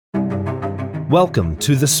Welcome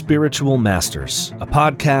to The Spiritual Masters, a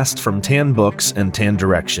podcast from Tan Books and Tan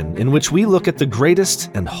Direction, in which we look at the greatest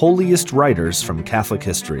and holiest writers from Catholic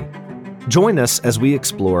history. Join us as we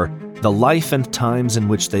explore the life and times in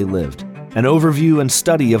which they lived, an overview and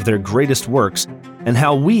study of their greatest works, and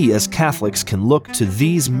how we as Catholics can look to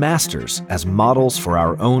these masters as models for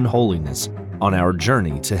our own holiness on our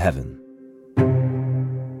journey to heaven.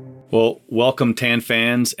 Well, welcome Tan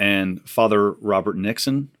fans and Father Robert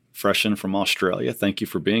Nixon, fresh in from Australia. Thank you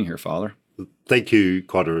for being here, Father. Thank you,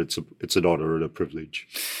 Connor. It's an honor and a privilege.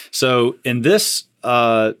 So in this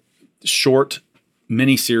short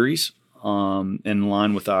mini-series, in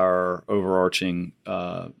line with our overarching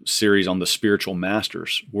series on the spiritual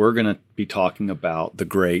masters, we're going to be talking about the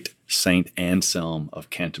great Saint Anselm of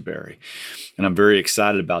Canterbury. And I'm very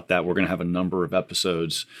excited about that. We're going to have a number of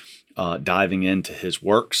episodes diving into his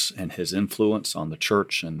works and his influence on the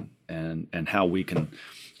church and how we can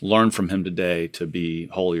learn from him today to be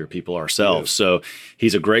holier people ourselves. Yes. So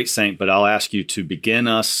he's a great saint, but I'll ask you to begin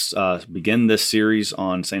this series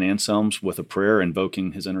on St. Anselm's with a prayer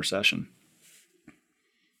invoking his intercession.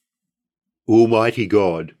 Almighty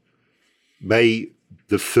God, may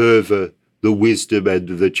the fervor, the wisdom,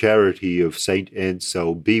 and the charity of St.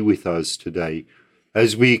 Anselm be with us today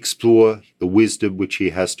as we explore the wisdom which he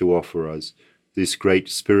has to offer us, this great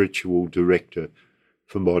spiritual director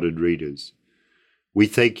for modern readers. We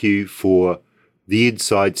thank you for the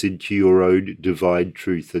insights into your own divine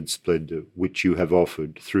truth and splendor, which you have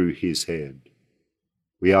offered through his hand.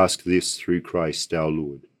 We ask this through Christ our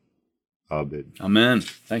Lord. Amen. Amen.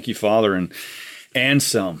 Thank you, Father. And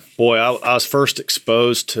Anselm, boy, I was first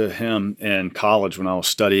exposed to him in college when I was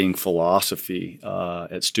studying philosophy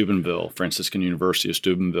at Steubenville, Franciscan University of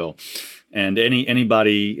Steubenville. And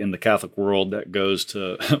anybody in the Catholic world that goes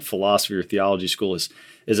to philosophy or theology school is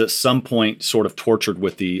at some point sort of tortured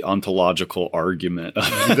with the ontological argument. But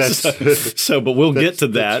we'll get to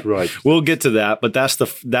that. That's right. We'll get to that. But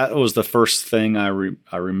that was the first thing I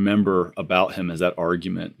remember about him, is that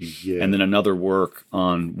argument. Yeah. And then another work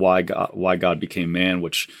on why God became man,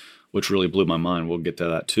 which really blew my mind. We'll get to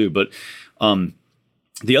that too. But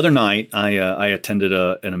the other night, I attended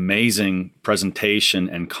an amazing presentation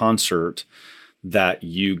and concert that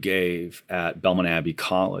you gave at Belmont Abbey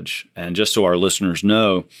College. And just so our listeners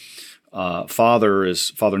know,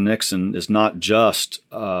 Father Nixon is not just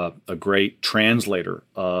a great translator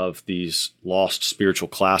of these lost spiritual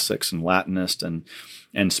classics and Latinist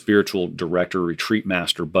and spiritual director, retreat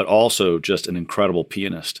master, but also just an incredible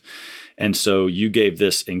pianist. And so you gave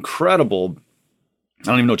this incredible, I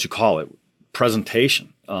don't even know what you call it,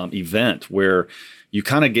 presentation, event where you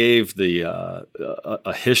kind of gave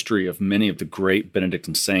a history of many of the great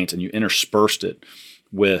Benedictine saints, and you interspersed it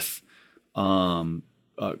with a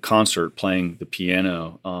concert playing the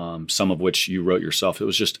piano, some of which you wrote yourself. It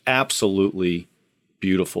was just absolutely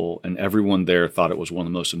beautiful, and everyone there thought it was one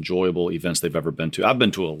of the most enjoyable events they've ever been to. I've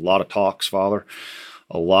been to a lot of talks, Father,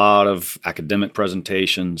 a lot of academic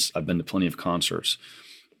presentations. I've been to plenty of concerts.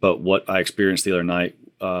 But what I experienced the other night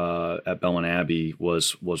at Belmont Abbey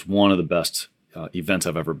was one of the best events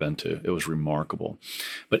I've ever been to. It was remarkable.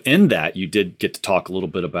 But in that, you did get to talk a little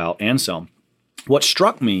bit about Anselm. What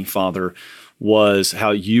struck me, Father, was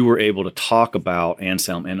how you were able to talk about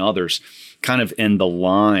Anselm and others kind of in the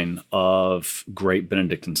line of great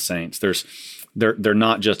Benedictine saints. They're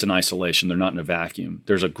not just in isolation. They're not in a vacuum.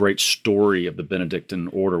 There's a great story of the Benedictine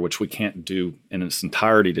order, which we can't do in its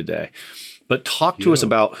entirety today. But talk to us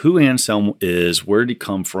about who Anselm is, where did he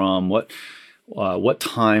come from, what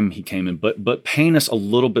time he came in, but paint us a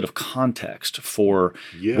little bit of context for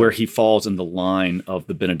where he falls in the line of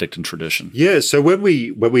the Benedictine tradition. Yeah, so when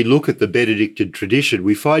we look at the Benedictine tradition,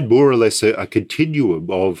 we find more or less a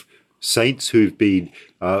continuum of saints who've been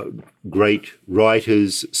great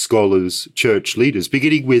writers, scholars, church leaders,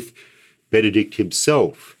 beginning with Benedict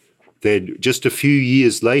himself. Then just a few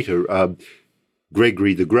years later,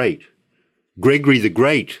 Gregory the Great. Gregory the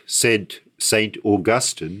Great sent St.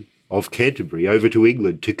 Augustine of Canterbury over to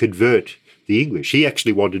England to convert the English. He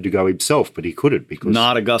actually wanted to go himself, but he couldn't because...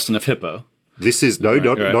 Not Augustine of Hippo. This is, not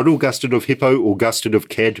Augustine of Hippo, Augustine of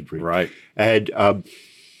Canterbury. Right. And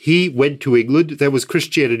he went to England. There was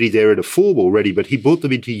Christianity there in a form already, but he brought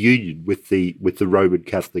them into union with the Roman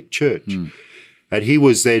Catholic Church. Mm. And he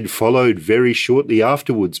was then followed very shortly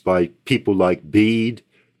afterwards by people like Bede,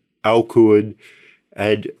 Alcuin,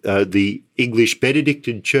 and the English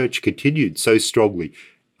Benedictine Church continued so strongly.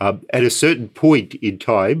 At a certain point in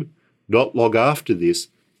time, not long after this,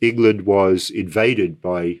 England was invaded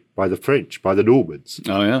by the French, by the Normans.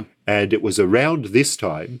 Oh, yeah. And it was around this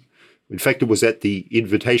time In fact, it was at the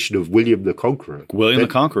invitation of William the Conqueror.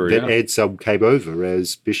 That Anselm came over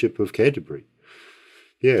as Bishop of Canterbury.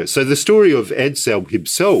 Yeah, so the story of Anselm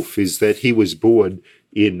himself is that he was born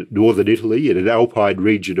in northern Italy, in an alpine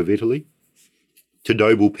region of Italy, to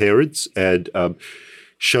noble parents, and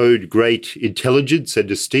showed great intelligence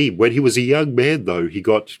and esteem. When he was a young man, though, he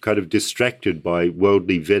got kind of distracted by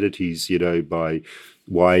worldly vanities, by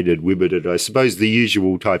wine and women, and I suppose the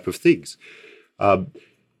usual type of things.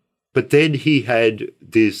 But then he had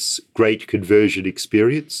this great conversion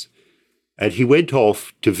experience, and he went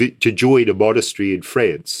off to join a monastery in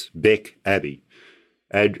France, Bec Abbey.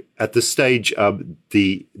 And at the stage,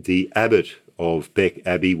 the abbot of Bec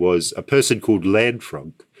Abbey was a person called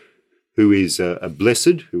Lanfranc, who is a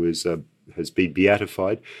blessed, who has been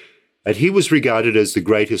beatified, and he was regarded as the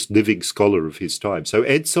greatest living scholar of his time. So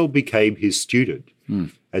Anselm became his student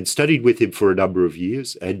and studied with him for a number of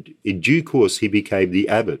years, and in due course he became the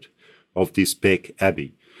abbot of this Bec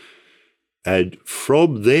Abbey. And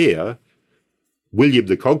from there, William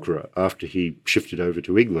the Conqueror, after he shifted over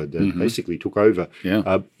to England and basically took over,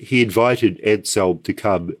 he invited Anselm to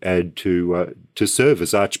come and to serve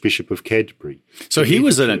as Archbishop of Canterbury. So he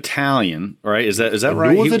was an Italian, right? Is that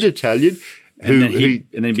right? Northern Italian. And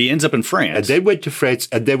then he ends up in France. And then went to France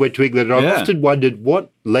and then went to England. And I've often wondered,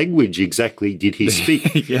 what language exactly did he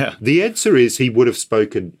speak? The answer is he would have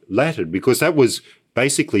spoken Latin, because that was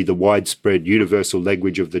basically the widespread universal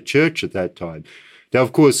language of the church at that time. Now,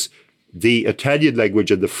 of course, the Italian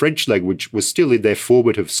language and the French language was still in their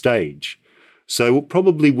formative stage. So it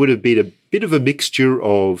probably would have been a bit of a mixture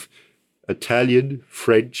of Italian,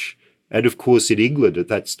 French, and of course in England at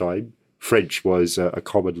that time, French was a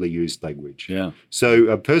commonly used language. Yeah. So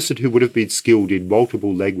a person who would have been skilled in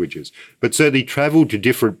multiple languages, but certainly travelled to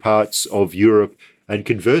different parts of Europe and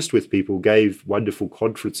conversed with people, gave wonderful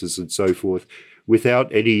conferences and so forth,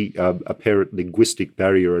 without any apparent linguistic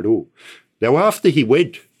barrier at all. Now, after he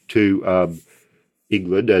went to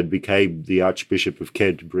England and became the Archbishop of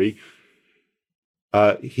Canterbury,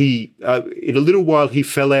 in a little while he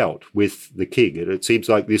fell out with the king, and it seems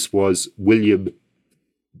like this was William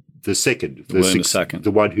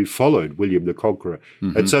the one who followed William the Conqueror.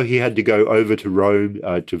 And so he had to go over to Rome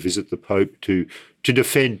to visit the Pope, to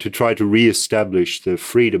try to re-establish the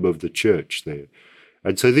freedom of the church there.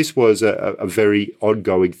 And so this was a very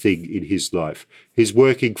ongoing thing in his life, his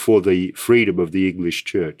working for the freedom of the English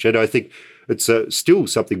church. And I think it's still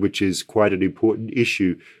something which is quite an important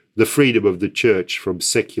issue, the freedom of the church from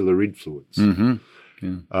secular influence.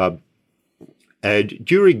 And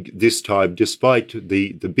during this time, despite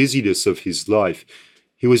the busyness of his life,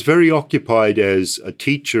 he was very occupied as a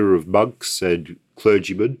teacher of monks and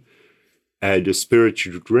clergymen and a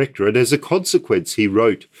spiritual director. And as a consequence, he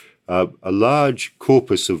wrote a large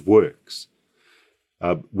corpus of works,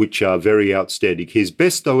 which are very outstanding. His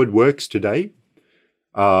best-known works today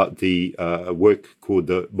are the work called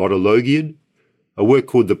the Monologion, a work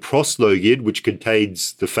called the Proslogion, which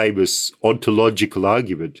contains the famous ontological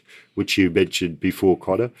argument, which you mentioned before,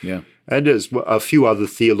 Connor. Yeah. And there's a few other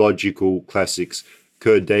theological classics,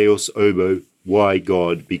 Cur Deus Homo, Why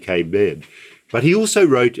God Became Man. But he also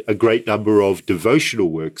wrote a great number of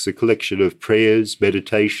devotional works, a collection of prayers,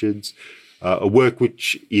 meditations, a work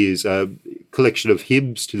which is a collection of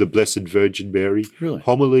hymns to the Blessed Virgin Mary,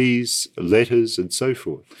 homilies, letters, and so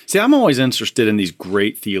forth. See, I'm always interested in these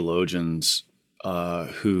great theologians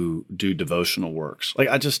who do devotional works.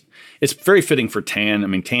 It's very fitting for Tan. I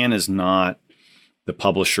mean, Tan is not the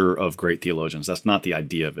publisher of great theologians. That's not the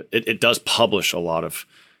idea of it. It does publish a lot of,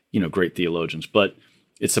 great theologians, but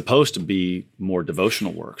it's supposed to be more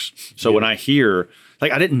devotional works. So when I hear,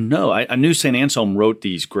 I didn't know, I knew St. Anselm wrote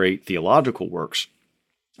these great theological works,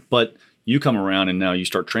 but you come around and now you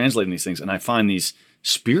start translating these things, and I find these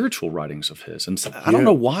spiritual writings of his. And I don't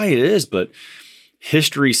know why it is, but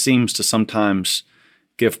history seems to sometimes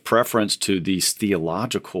give preference to these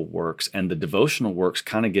theological works, and the devotional works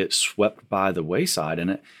kind of get swept by the wayside.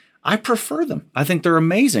 And I prefer them. I think they're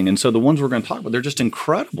amazing. And so the ones we're going to talk about, they're just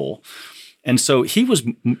incredible. And so he was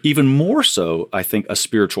even more so, I think, a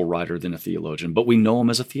spiritual writer than a theologian, but we know him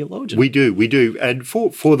as a theologian. We do. And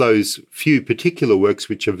for those few particular works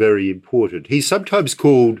which are very important, he's sometimes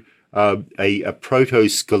called a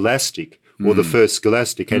proto-scholastic, or the first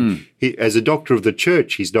scholastic. And he, as a doctor of the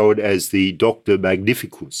church, he's known as the Doctor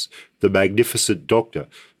Magnificus, the magnificent doctor,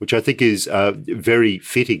 which I think is very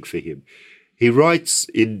fitting for him. He writes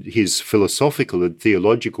in his philosophical and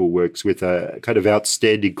theological works with a kind of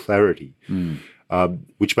outstanding clarity,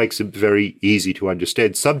 which makes them very easy to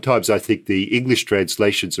understand. Sometimes I think the English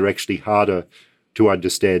translations are actually harder to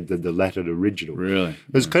understand than the Latin original. Really?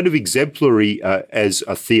 It was kind of exemplary as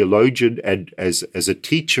a theologian and as a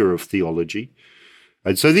teacher of theology.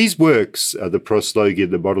 And so these works, the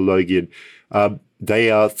Proslogion, the Monologion,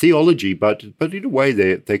 they are theology, but in a way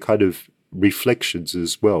they're kind of reflections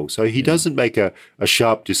as well. So he doesn't make a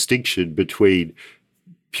sharp distinction between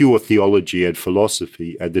pure theology and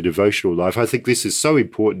philosophy and the devotional life. I think this is so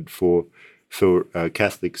important for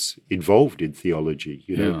Catholics involved in theology,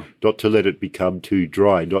 not to let it become too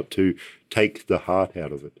dry, not to take the heart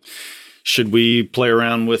out of it. Should we play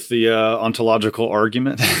around with the ontological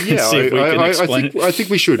argument? Yeah, See if we can explain it? I think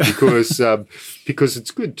we should because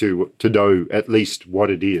it's good to know at least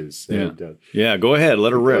what it is. Yeah, go ahead,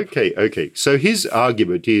 let her rip. Okay. So his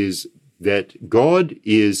argument is that God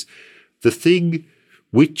is the thing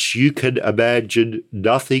which you can imagine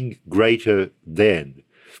nothing greater than.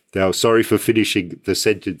 Now, sorry for finishing the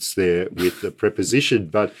sentence there with the preposition,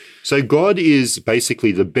 but so God is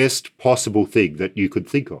basically the best possible thing that you could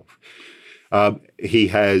think of. He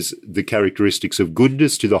has the characteristics of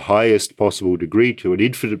goodness to the highest possible degree, to an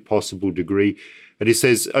infinite possible degree. And he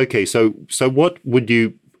says, okay, so what would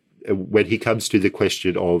you, when he comes to the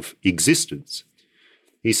question of existence,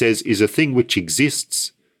 he says, is a thing which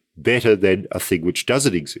exists better than a thing which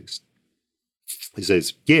doesn't exist? He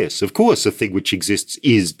says, yes, of course, a thing which exists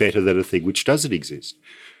is better than a thing which doesn't exist.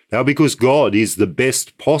 Now, because God is the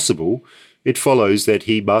best possible, it follows that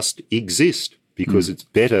he must exist, because it's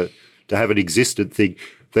better to have an existent thing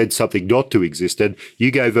than something not to exist. And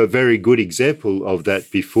you gave a very good example of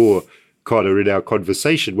that before, Connor, in our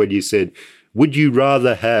conversation, when you said, would you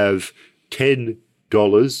rather have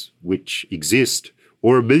 $10 which exist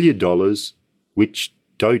or $1 million which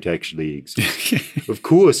don't actually exist? Of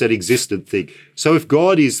course, an existent thing. So if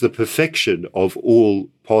God is the perfection of all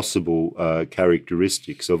possible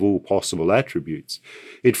characteristics, of all possible attributes,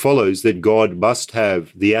 it follows that God must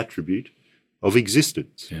have the attribute of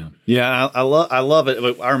existence. Yeah, I love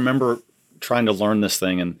it. I remember trying to learn this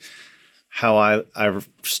thing and how I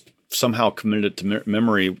somehow committed it to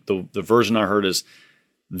memory. The version I heard is,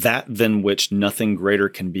 that than which nothing greater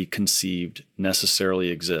can be conceived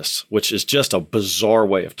necessarily exists, which is just a bizarre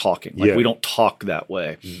way of talking. Like we don't talk that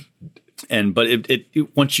way. But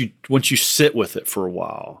it once you sit with it for a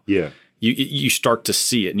while, you start to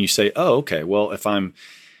see it and you say, oh, okay, well, if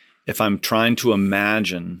I'm trying to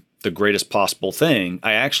imagine the greatest possible thing,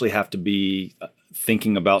 I actually have to be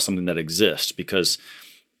thinking about something that exists, because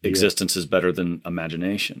existence is better than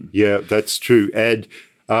imagination. Yeah, that's true. And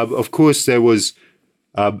of course, there was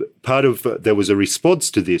there was a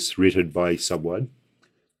response to this written by someone,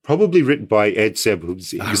 probably written by Anselm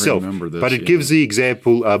himself. I remember this, but it gives the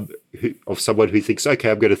example of someone who thinks,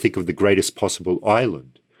 okay, I'm going to think of the greatest possible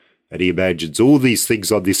island. And he imagines all these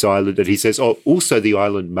things on this island. And he says, oh, also the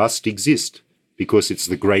island must exist because it's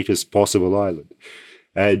the greatest possible island.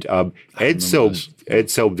 And Anselm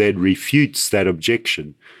then refutes that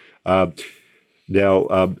objection.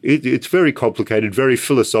 Now, it's very complicated, very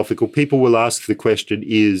philosophical. People will ask the question,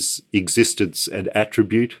 is existence an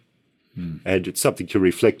attribute? And it's something to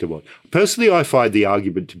reflect upon. Personally, I find the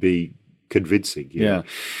argument to be convincing. Yeah.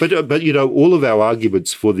 But all of our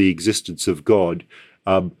arguments for the existence of God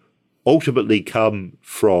ultimately come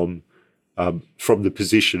from the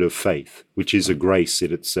position of faith, which is a grace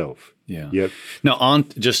in itself. Yeah. Now,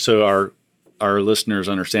 just so our listeners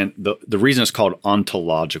understand, the reason it's called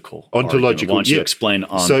ontological. Ontological. Why don't you explain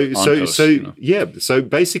ontos? So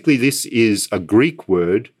basically, this is a Greek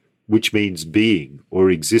word which means being or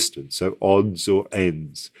existence. So ons or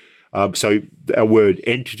ens. So our word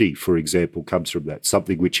entity, for example, comes from that,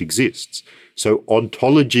 something which exists. So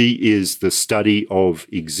ontology is the study of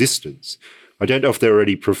existence. I don't know if there are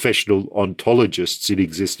any professional ontologists in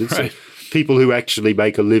existence. Right. People who actually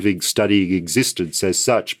make a living studying existence as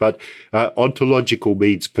such, but ontological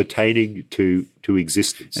means pertaining to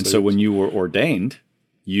existence. And so when you were ordained,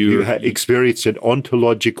 you experienced an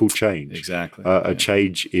ontological change. Exactly. A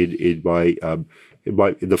change in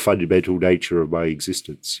the fundamental nature of my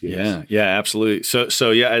existence. Yes. Yeah, absolutely. So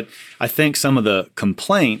I think some of the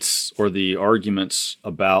complaints or the arguments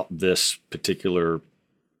about this particular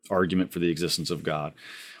argument for the existence of God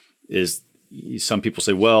is, some people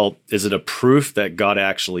say, well, is it a proof that God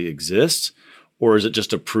actually exists, or is it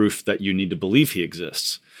just a proof that you need to believe he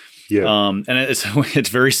exists? Yeah. And it's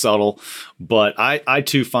very subtle, but I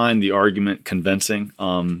too find the argument convincing.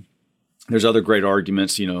 There's other great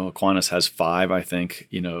arguments. Aquinas has 5, I think,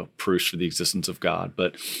 proofs for the existence of God.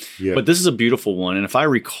 But this is a beautiful one. And if I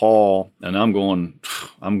recall, and I'm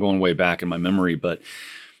going way back in my memory, but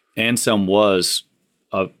Anselm was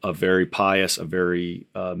a very pious, a very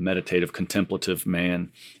meditative, contemplative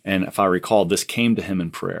man. And if I recall, this came to him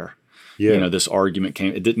in prayer. Yeah. This argument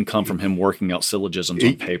came. It didn't come from him working out syllogisms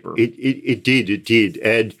on paper. It did.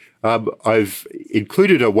 And I've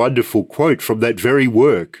included a wonderful quote from that very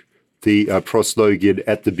work, the proslogion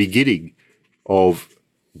at the beginning of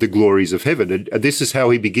The Glories of Heaven. And this is how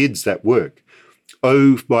he begins that work.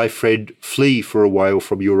 "Oh, my friend, flee for a while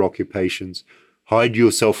from your occupations. Hide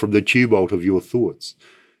yourself from the tumult of your thoughts.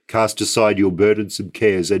 Cast aside your burdensome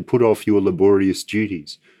cares and put off your laborious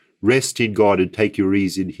duties. Rest in God and take your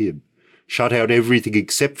ease in him. Shut out everything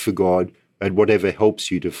except for God and whatever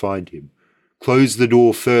helps you to find him. Close the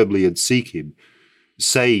door firmly and seek him.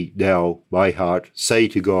 Say now, my heart, say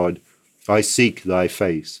to God, I seek thy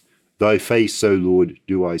face. Thy face, O Lord,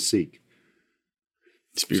 do I seek."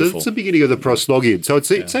 It's beautiful. So it's the beginning of the proslogion. So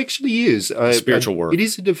it actually is spiritual work. It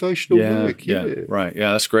is a devotional work. Yeah, right.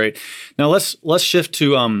 Yeah, that's great. Now let's shift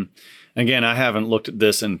to again. I haven't looked at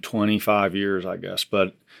this in 25 years, I guess,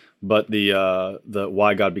 but the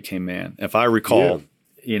why God became man. If I recall,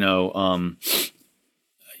 that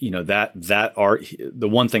art. The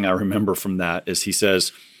one thing I remember from that is he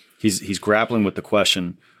says he's grappling with the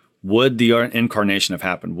question: would the incarnation have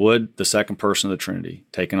happened? Would the second person of the Trinity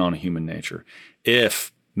taken on a human nature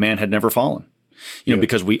if man had never fallen?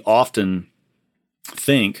 Because we often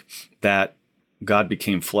think that God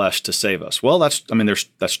became flesh to save us. Well, that's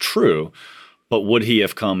true, but would he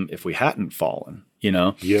have come if we hadn't fallen?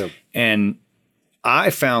 Yeah. And I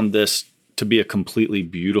found this to be a completely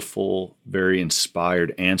beautiful, very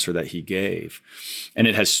inspired answer that he gave. And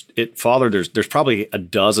Father, there's probably a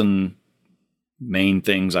dozen main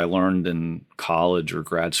things I learned in college or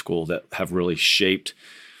grad school that have really shaped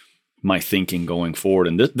my thinking going forward.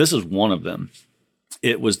 And this is one of them.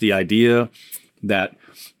 It was the idea that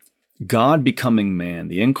God becoming man,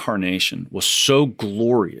 the incarnation, was so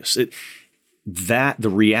glorious that the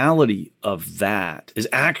reality of that is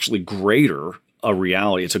actually greater a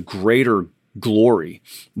reality. It's a greater glory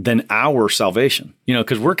than our salvation,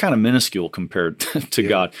 because we're kind of minuscule compared to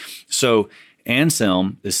God. So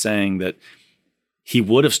Anselm is saying that he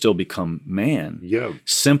would have still become man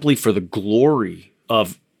simply for the glory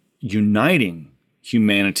of uniting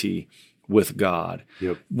humanity with God,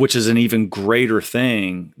 which is an even greater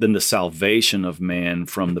thing than the salvation of man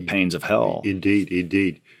from the pains of hell.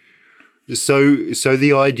 Indeed. So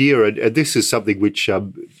the idea, and this is something which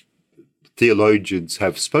theologians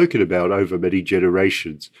have spoken about over many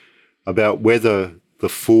generations, about whether the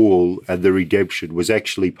fall and the redemption was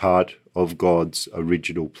actually part of God's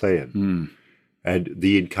original plan. And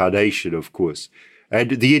the incarnation, of course.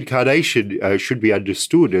 And the incarnation should be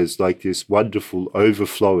understood as like this wonderful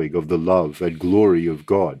overflowing of the love and glory of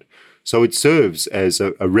God. So it serves as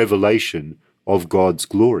a revelation of God's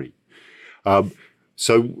glory.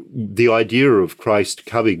 So the idea of Christ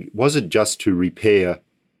coming wasn't just to repair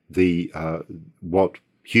what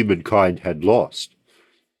humankind had lost,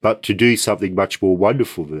 but to do something much more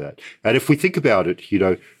wonderful than that. And if we think about it,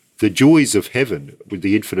 the joys of heaven, with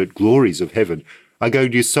the infinite glories of heaven, are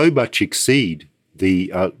going to so much exceed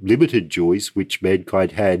the limited joys which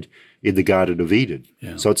mankind had in the Garden of Eden.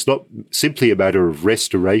 Yeah. So it's not simply a matter of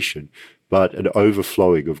restoration, but an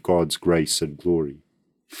overflowing of God's grace and glory.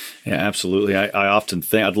 Yeah, absolutely. I often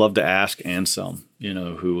think I'd love to ask Anselm,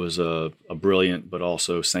 who was a brilliant but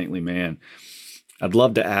also saintly man. I'd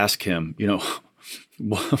love to ask him,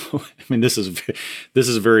 this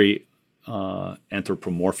is very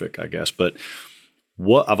anthropomorphic, I guess, but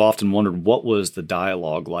what I've often wondered, what was the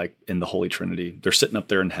dialogue like in the Holy Trinity? They're sitting up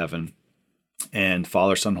there in heaven, and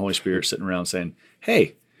Father, Son, Holy Spirit sitting around saying,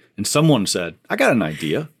 "Hey," and someone said, "I got an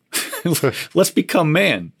idea. Let's become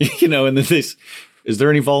man." And then is there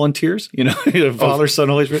any volunteers? Father, Son,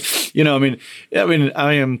 Holy Spirit.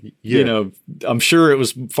 I am. I'm sure it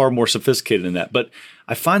was far more sophisticated than that, but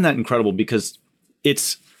I find that incredible because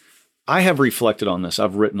I have reflected on this.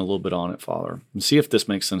 I've written a little bit on it, Father, and see if this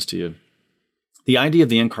makes sense to you. The idea of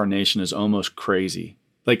the incarnation is almost crazy.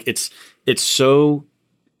 Like it's so,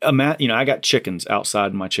 I got chickens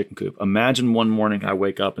outside my chicken coop. Imagine one morning I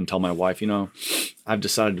wake up and tell my wife, I've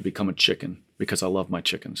decided to become a chicken because I love my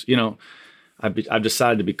chickens. I've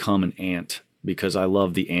decided to become an ant because I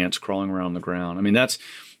love the ants crawling around the ground. That's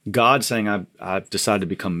God saying I've decided to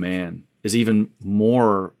become man is even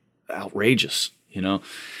more outrageous,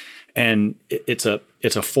 And it's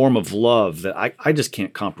a form of love that I just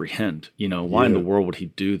can't comprehend. Why in the world would he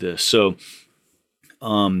do this? So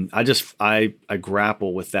I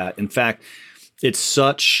grapple with that. In fact, it's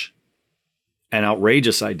such an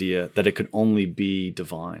outrageous idea that it could only be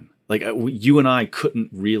divine. Like you and I couldn't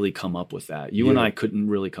really come up with that. You and I couldn't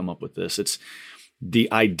really come up with this.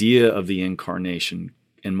 the idea of the incarnation,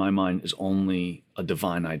 in my mind, is only a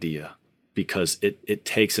divine idea, because it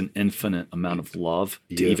takes an infinite amount of love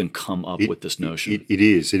to even come up with this notion. It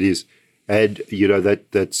is. And,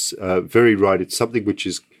 that's very right. It's something which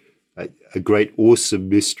is a great, awesome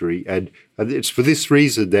mystery. And it's for this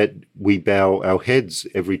reason that we bow our heads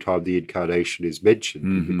every time the incarnation is mentioned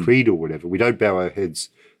in the creed or whatever. We don't bow our heads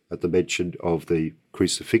at the mention of the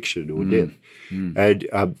crucifixion or death. And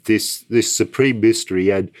this supreme mystery,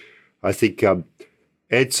 and I think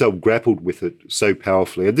Anselm grappled with it so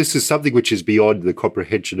powerfully. And this is something which is beyond the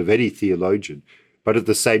comprehension of any theologian. But at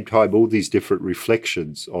the same time, all these different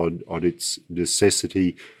reflections on its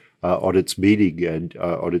necessity, on its meaning, and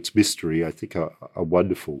on its mystery, I think are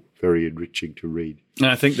wonderful, very enriching to read. And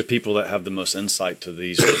I think the people that have the most insight to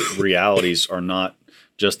these realities are not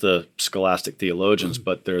just the scholastic theologians,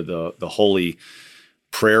 but they're the holy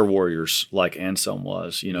prayer warriors like Anselm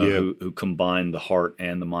was, who combine the heart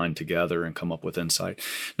and the mind together and come up with insight.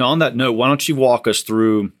 Now, on that note, why don't you walk us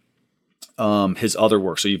through his other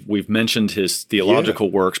works? So we've mentioned his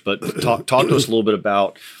theological works, but talk to us a little bit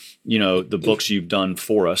about, the books you've done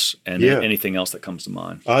for us and anything else that comes to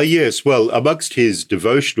mind. Yes. Well, amongst his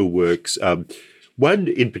devotional works, one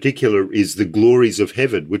in particular is The Glories of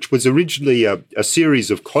Heaven, which was originally a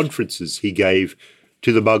series of conferences he gave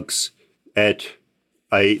to the monks at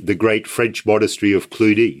the great French monastery of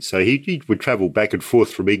Cluny. So he would travel back and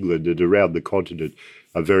forth from England and around the continent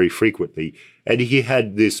very frequently. And he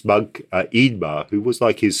had this monk, Eanmar, who was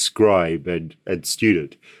like his scribe and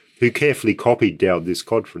student, who carefully copied down this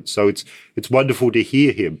conference. So it's wonderful to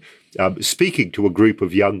hear him speaking to a group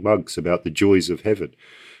of young monks about the joys of heaven.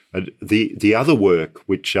 And the other work,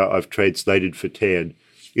 which I've translated for Tan,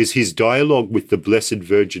 is his dialogue with the Blessed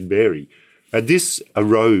Virgin Mary. And this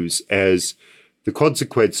arose as the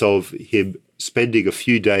consequence of him spending a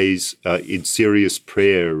few days in serious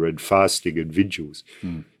prayer and fasting and vigils.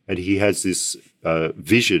 And he has this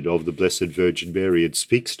vision of the Blessed Virgin Mary and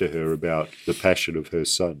speaks to her about the passion of her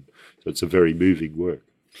son. So it's a very moving work.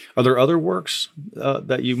 Are there other works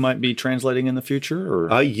that you might be translating in the future?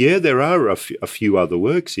 Or? Yeah, there are a few other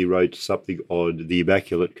works. He wrote something on the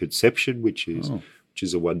Immaculate Conception, which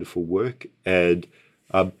is a wonderful work, and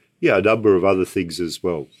a number of other things as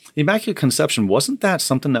well. The Immaculate Conception, wasn't that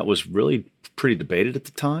something that was really pretty debated at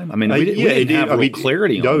the time? I mean, we didn't have real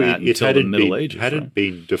clarity on that until the Middle Ages. It hadn't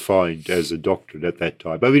been defined as a doctrine at that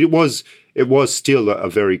time. I mean, it was still a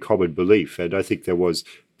very common belief, and I think there was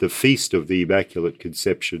the Feast of the Immaculate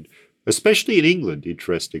Conception, especially in England,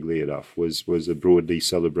 interestingly enough, was a broadly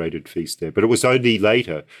celebrated feast there. But it was only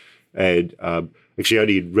later, and actually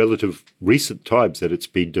only in relative recent times, that it's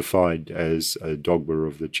been defined as a dogma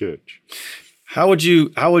of the Church. How would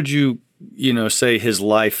you say his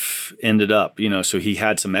life ended up? So he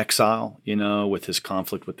had some exile, with his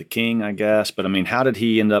conflict with the king, I guess. But I mean, how did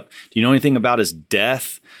he end up? Do you know anything about his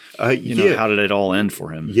death? How did it all end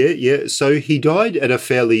for him? Yeah. So he died at a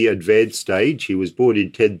fairly advanced age. He was born in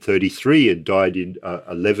 1033 and died in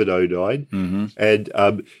 1109. Mm-hmm.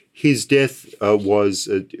 And his death was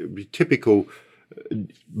a typical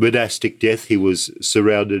monastic death. He was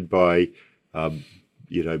surrounded by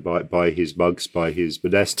his monks, by his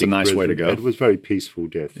monastic. It's a nice way to go. It was a very peaceful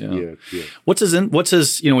death. Yeah. What's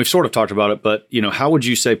his? We've sort of talked about it, but how would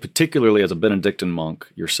you say, particularly as a Benedictine monk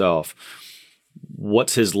yourself,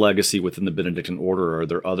 what's his legacy within the Benedictine order? Are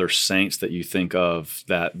there other saints that you think of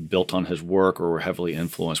that built on his work or were heavily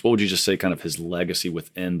influenced? What would you just say kind of his legacy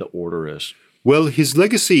within the order is? Well, his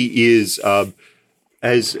legacy is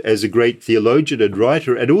as a great theologian and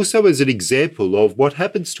writer, and also as an example of what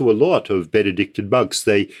happens to a lot of Benedictine monks.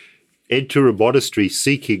 They enter a monastery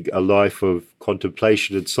seeking a life of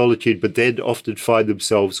contemplation and solitude, but then often find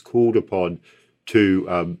themselves called upon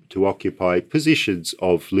to occupy positions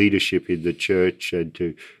of leadership in the church and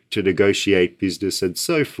to negotiate business and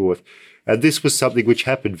so forth. And this was something which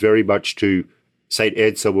happened very much to St.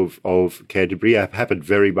 Anselm of Canterbury, happened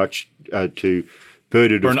very much to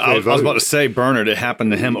Bernard of Clairvaux. I was about to say Bernard. It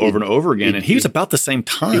happened to him over and over again, and he was about the same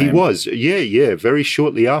time. He was, very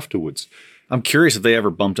shortly afterwards. I'm curious if they ever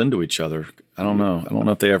bumped into each other. I don't know. I don't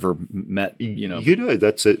know if they ever met.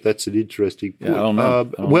 That's an interesting point. Yeah, I don't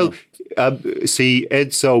know. See,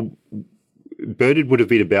 Anselm, Bernard would have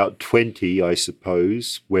been about 20, I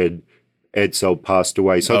suppose, when Anselm passed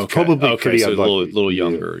away. So it's probably pretty unlikely. A little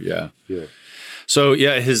younger. Yeah. So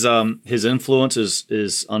his influence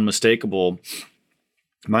is unmistakable.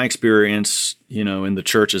 My experience, in the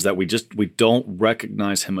church is that we don't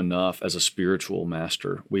recognize him enough as a spiritual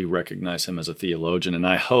master. We recognize him as a theologian, and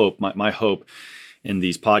I hope my hope in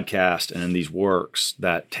these podcasts and in these works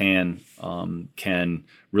that Tan can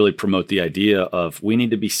really promote the idea of we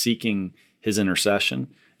need to be seeking his intercession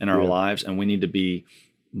in our lives, and we need to be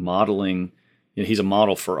modeling. He's a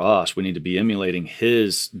model for us. We need to be emulating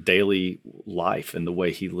his daily life and the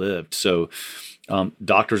way he lived. So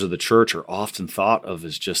doctors of the church are often thought of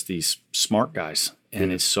as just these smart guys.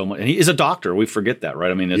 And it's so much. And he is a doctor. We forget that,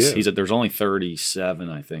 right? I mean, there's only 37,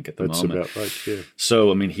 I think, at the moment. That's about right, yeah.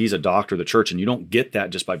 So, I mean, he's a doctor of the church, and you don't get that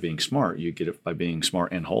just by being smart. You get it by being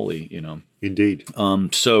smart and holy, Indeed. I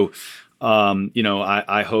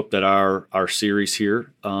hope that our series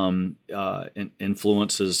here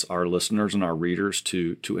influences our listeners and our readers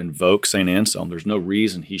to invoke St. Anselm. There's no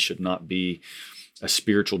reason he should not be a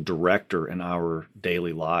spiritual director in our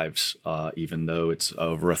daily lives, even though it's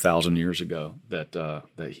over 1,000 years ago that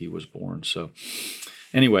he was born. So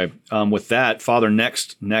anyway, with that, Father,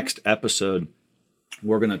 next episode,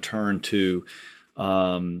 we're going to turn to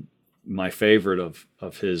my favorite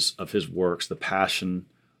of his works, The Passion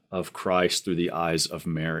of Christ Through the Eyes of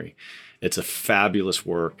Mary. It's a fabulous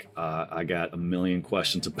work. I got a million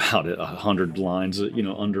questions about it, 100 lines,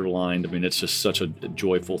 underlined. I mean, it's just such a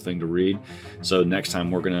joyful thing to read. So next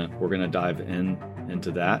time we're gonna dive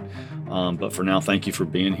into that. But for now, thank you for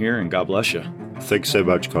being here, and God bless you. Thanks so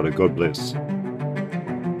much, Connor. God bless.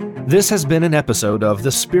 This has been an episode of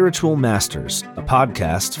The Spiritual Masters, a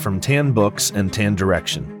podcast from Tan Books and Tan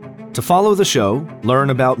Direction. To follow the show,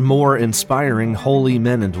 learn about more inspiring holy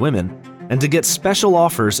men and women, and to get special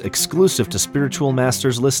offers exclusive to Spiritual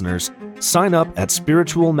Masters listeners, sign up at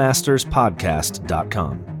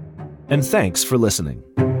spiritualmasterspodcast.com. And thanks for listening.